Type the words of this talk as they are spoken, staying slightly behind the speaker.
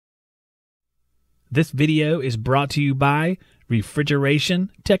This video is brought to you by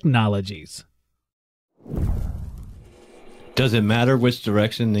Refrigeration Technologies. Does it matter which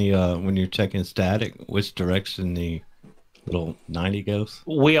direction the when you're checking static, which direction the little 90 goes?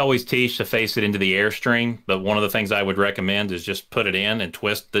 We always teach to face it into the airstream, but one of the things I would recommend is just put it in and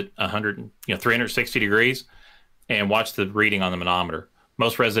twist it 360 degrees and watch the reading on the manometer.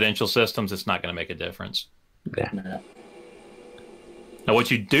 Most residential systems, it's not going to make a difference. Yeah. Now,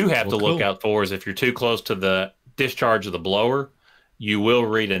 what you do have to look out for is if you're too close to the discharge of the blower, you will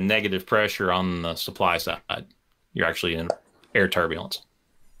read a negative pressure on the supply side. You're actually in air turbulence.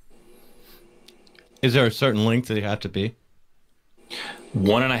 Is there a certain length that you have to be?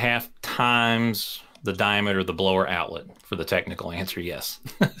 1.5 times the diameter of the blower outlet for the technical answer, yes.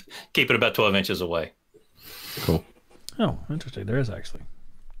 Keep it about 12 inches away. Cool. Oh, interesting. There is actually.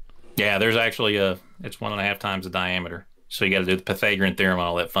 Yeah, there's actually it's 1.5 times the diameter. So you got to do the Pythagorean theorem and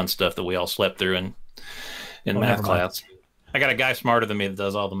all that fun stuff that we all slept through in math class. I got a guy smarter than me that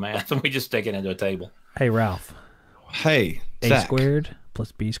does all the math, and we just stick it into a table. Hey, Ralph. Hey, A Zach. squared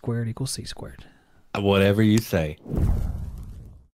plus B squared equals C squared. Whatever you say.